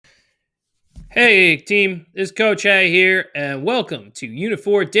Hey team, this is Coach A here, and welcome to Unit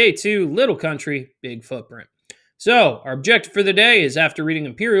 4, Day 2, Little Country, Big Footprint. So, our objective for the day is after reading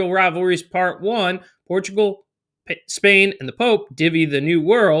Imperial Rivalries Part 1, Portugal, Spain, and the Pope, Divvy the New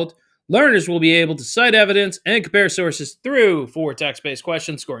World, learners will be able to cite evidence and compare sources through 4 text-based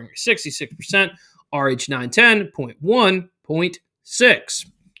questions, scoring 66%, RH 910.1.6.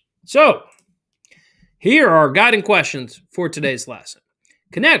 So, here are our guiding questions for today's lesson.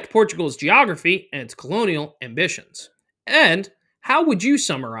 Connect Portugal's geography and its colonial ambitions. And how would you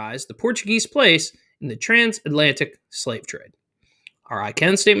summarize the Portuguese place in the transatlantic slave trade? Our I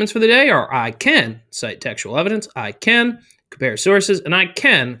can statements for the day are I can cite textual evidence, I can compare sources, and I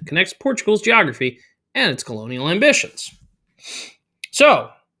can connect Portugal's geography and its colonial ambitions. So,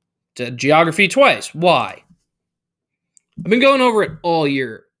 to geography twice. Why? I've been going over it all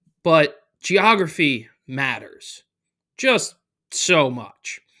year, but geography matters. Just so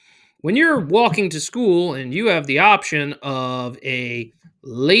much. When you're walking to school and you have the option of a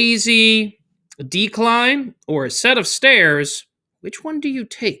lazy decline or a set of stairs, which one do you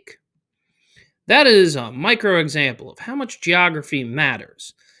take? That is a micro example of how much geography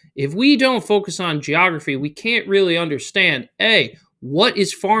matters. If we don't focus on geography, we can't really understand, A, what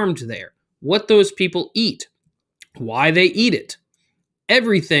is farmed there, what those people eat, why they eat it.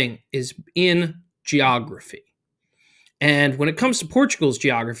 Everything is in geography. And when it comes to Portugal's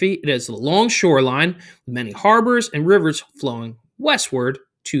geography, it has a long shoreline with many harbors and rivers flowing westward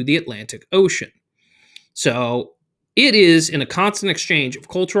to the Atlantic Ocean. So it is in a constant exchange of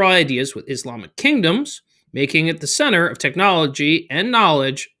cultural ideas with Islamic kingdoms, making it the center of technology and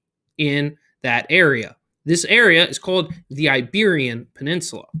knowledge in that area. This area is called the Iberian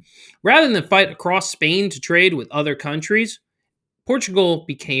Peninsula. Rather than fight across Spain to trade with other countries, Portugal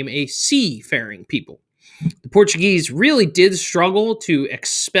became a seafaring people. The Portuguese really did struggle to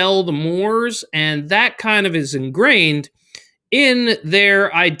expel the Moors, and that kind of is ingrained in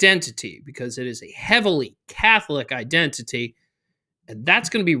their identity because it is a heavily Catholic identity, and that's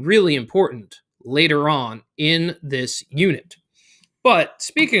going to be really important later on in this unit. But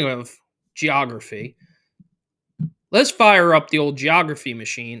speaking of geography, let's fire up the old geography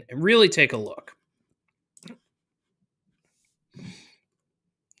machine and really take a look.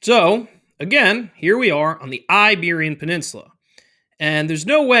 So, again, here we are on the Iberian Peninsula, and there's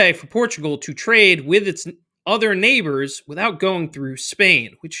no way for Portugal to trade with its other neighbors without going through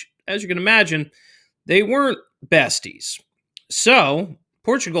Spain, which, as you can imagine, they weren't besties. So,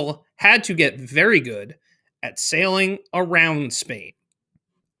 Portugal had to get very good at sailing around Spain.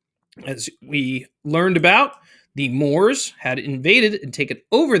 As we learned about, the Moors had invaded and taken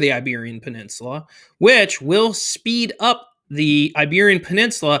over the Iberian Peninsula, which will speed up the Iberian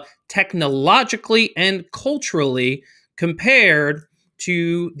Peninsula technologically and culturally compared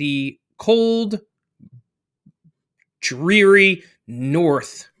to the cold, dreary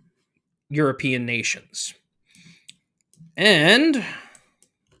North European nations. And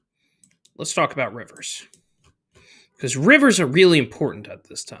let's talk about rivers, because rivers are really important at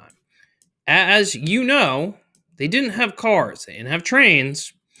this time. As you know, they didn't have cars, they didn't have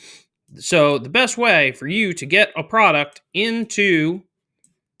trains. So the best way for you to get a product into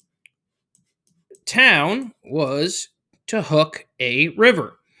town was to hook a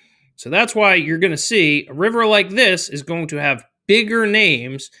river. So that's why you're going to see a river like this is going to have bigger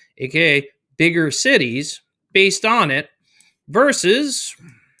names, aka bigger cities, based on it, versus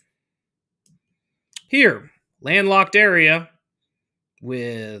here, landlocked area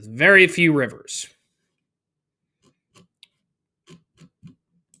with very few rivers.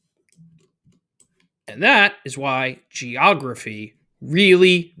 And that is why geography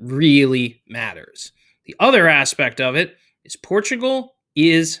really, really matters. The other aspect of it is Portugal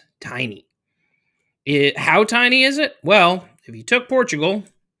is tiny. How tiny is it? Well, if you took Portugal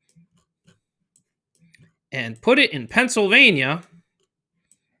and put it in Pennsylvania,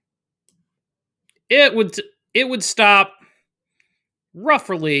 it would stop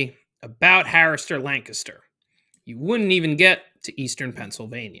roughly about Harriston, Lancaster. You wouldn't even get to eastern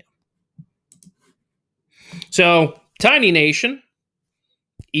Pennsylvania. So, tiny nation,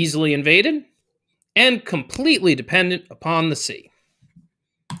 easily invaded, and completely dependent upon the sea.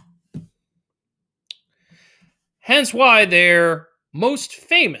 Hence why their most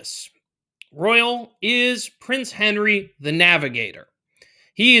famous royal is Prince Henry the Navigator.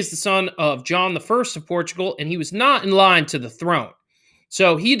 He is the son of John I of Portugal, and he was not in line to the throne.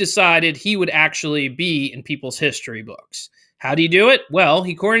 So he decided he would actually be in people's history books. How did he do it? Well,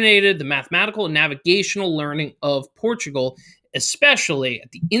 he coordinated the mathematical and navigational learning of Portugal, especially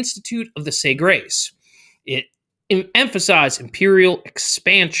at the Institute of the Sagres. It emphasized imperial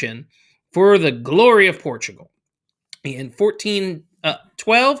expansion for the glory of Portugal. In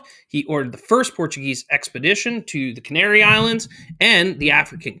 1412, he ordered the first Portuguese expedition to the Canary Islands and the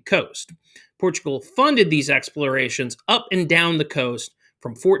African coast. Portugal funded these explorations up and down the coast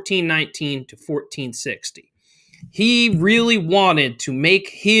from 1419 to 1460. He really wanted to make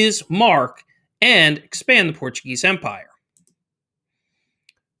his mark and expand the Portuguese Empire.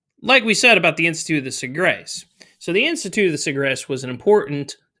 Like we said about the Institute of the Sagres. So the Institute of the Sagres was an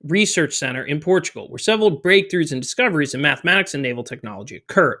important research center in Portugal, where several breakthroughs and discoveries in mathematics and naval technology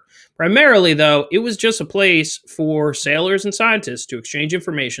occurred. Primarily, though, it was just a place for sailors and scientists to exchange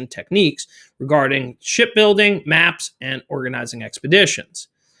information techniques regarding shipbuilding, maps, and organizing expeditions.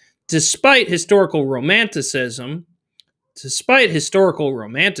 Despite historical romanticism,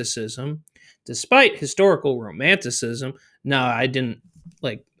 no, I didn't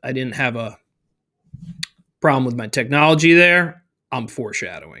have a problem with my technology there. I'm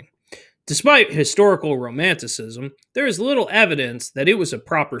foreshadowing. Despite historical romanticism, there is little evidence that it was a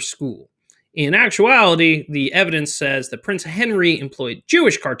proper school. In actuality, the evidence says that Prince Henry employed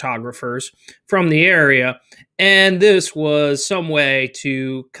Jewish cartographers from the area, and this was some way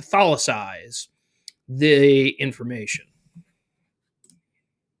to Catholicize the information.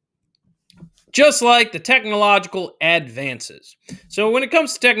 Just like the technological advances. So when it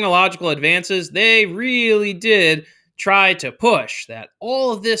comes to technological advances, they really did try to push that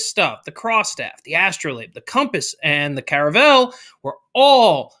all of this stuff, the crossstaff, the astrolabe, the compass, and the caravel, were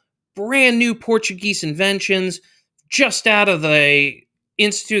all brand new Portuguese inventions just out of the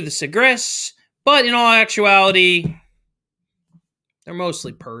Institute of the Sagres, but in all actuality, they're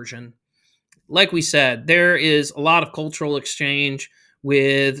mostly Persian. Like we said, there is a lot of cultural exchange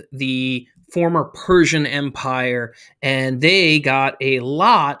with the former Persian Empire, and they got a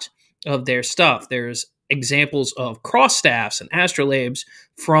lot of their stuff. There's examples of crossstaffs and astrolabes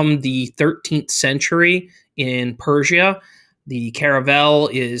from the 13th century in Persia. The caravel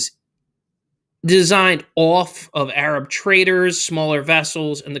is designed off of Arab traders, smaller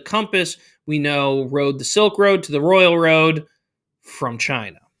vessels, and the compass, we know, rode the Silk Road to the Royal Road from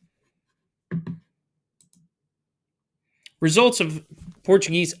China. Results of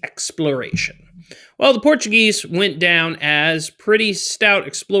Portuguese exploration. Well, the Portuguese went down as pretty stout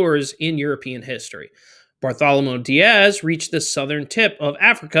explorers in European history. Bartholomew Diaz reached the southern tip of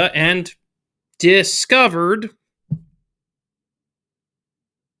Africa and discovered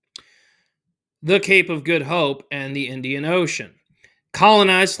the Cape of Good Hope and the Indian Ocean,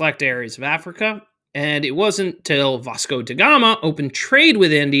 colonized select areas of Africa, and it wasn't until Vasco da Gama opened trade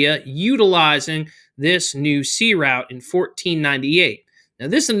with India, utilizing this new sea route in 1498. Now,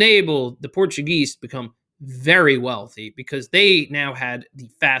 this enabled the Portuguese to become very wealthy because they now had the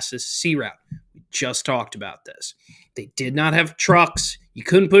fastest sea route. We just talked about this. They did not have trucks. You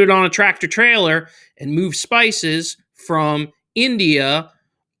couldn't put it on a tractor trailer and move spices from India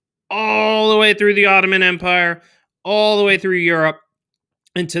all the way through the Ottoman Empire, all the way through Europe,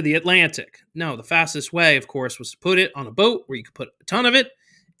 into the Atlantic. No, the fastest way, of course, was to put it on a boat where you could put a ton of it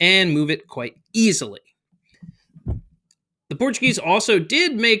and move it quite easily. The Portuguese also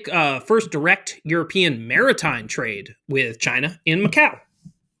did make first direct European maritime trade with China in Macau.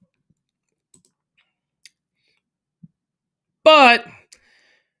 But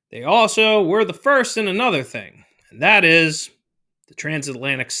they also were the first in another thing, and that is the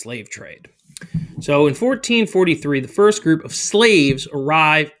transatlantic slave trade. So in 1443, the first group of slaves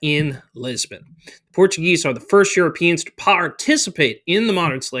arrive in Lisbon. The Portuguese are the first Europeans to participate in the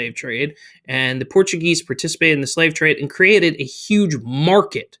modern slave trade, and the Portuguese participated in the slave trade and created a huge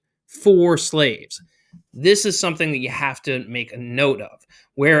market for slaves. This is something that you have to make a note of,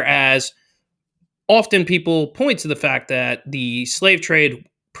 whereas often people point to the fact that the slave trade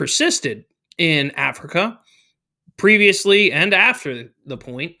persisted in Africa previously and after the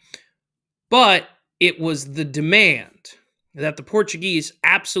point, but it was the demand that the Portuguese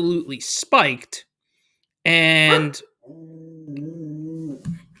absolutely spiked, and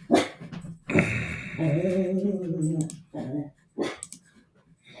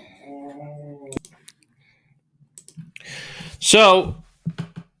so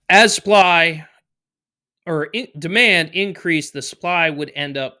as supply or demand increased, the supply would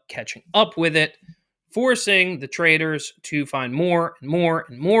end up catching up with it, forcing the traders to find more and more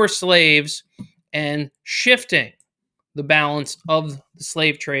and more slaves and shifting the balance of the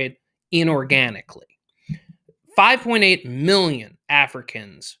slave trade inorganically. 5.8 million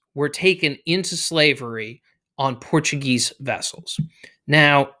Africans were taken into slavery on Portuguese vessels.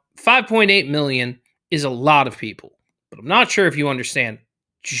 Now, 5.8 million is a lot of people, but I'm not sure if you understand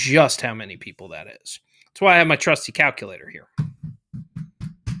just how many people that is. That's why I have my trusty calculator here.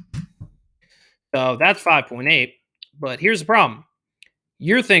 So that's 5.8. But here's the problem.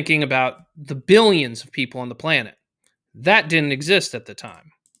 You're thinking about the billions of people on the planet. That didn't exist at the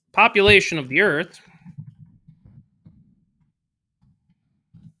time. Population of the Earth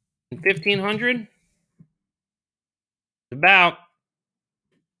in 1500, about,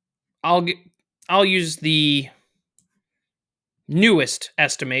 I'll use the newest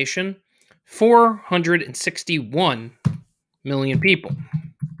estimation, 461 million people.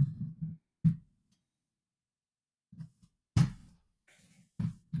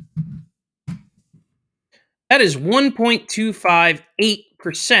 That is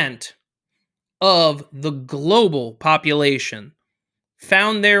 1.258% of the global population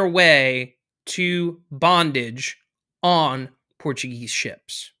found their way to bondage on Portuguese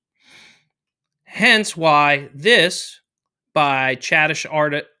ships. Hence why this, by Chaddist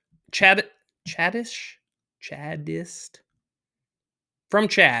from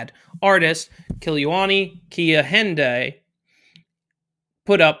Chad, artist Kiliwani Kiahende,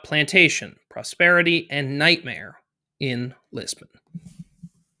 put up Plantation, Prosperity, and Nightmare in Lisbon.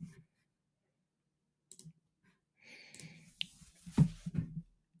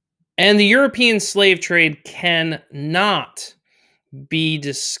 And the European slave trade cannot be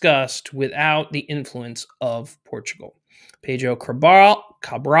discussed without the influence of Portugal. Pedro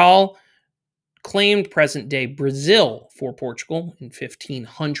Cabral claimed present-day Brazil for Portugal in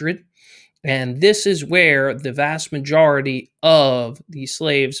 1500, and this is where the vast majority of the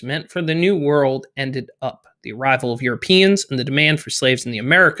slaves meant for the New World ended up. The arrival of Europeans and the demand for slaves in the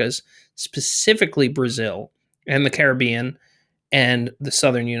Americas, specifically Brazil and the Caribbean and the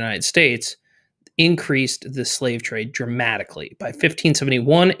southern United States, increased the slave trade dramatically. By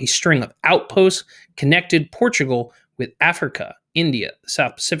 1571, a string of outposts connected Portugal with Africa, India, the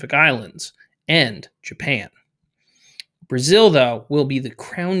South Pacific Islands, and Japan. Brazil, though, will be the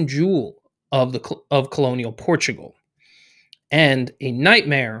crown jewel of colonial Portugal and a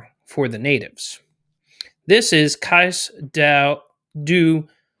nightmare for the natives. This is Cais do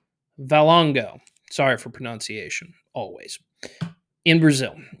Valongo. Sorry for pronunciation, always. In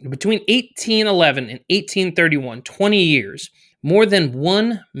Brazil, between 1811 and 1831, 20 years, more than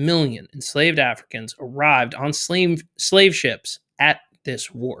 1 million enslaved Africans arrived on slave ships at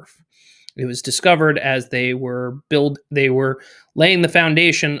this wharf. It was discovered as they were laying the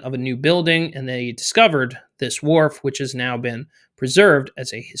foundation of a new building, and they discovered this wharf, which has now been preserved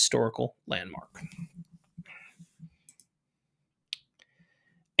as a historical landmark.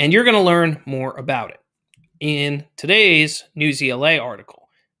 And you're going to learn more about it in today's News ELA article.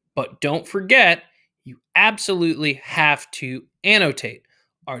 But don't forget, you absolutely have to annotate.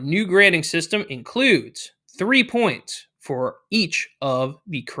 Our new grading system includes 3 points for each of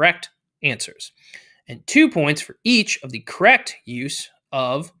the correct answers and 2 points for each of the correct use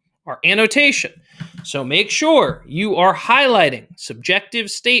of our annotation. So make sure you are highlighting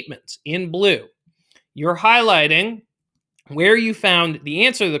subjective statements in blue. You're highlighting where you found the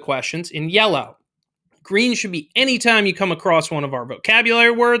answer to the questions in yellow. Green should be anytime you come across one of our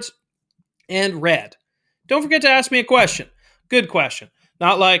vocabulary words, and red. Don't forget to ask me a question. Good question.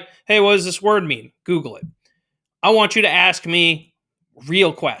 Not like, hey, what does this word mean? Google it. I want you to ask me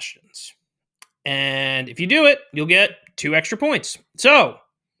real questions. And if you do it, you'll get 2 extra points. So,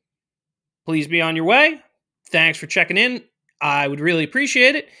 please be on your way. Thanks for checking in. I would really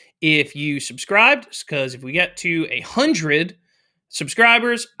appreciate it if you subscribed, because if we get to 100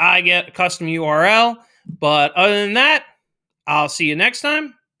 subscribers, I get a custom URL. But other than that, I'll see you next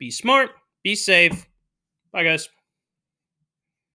time. Be smart, be safe. Bye, guys.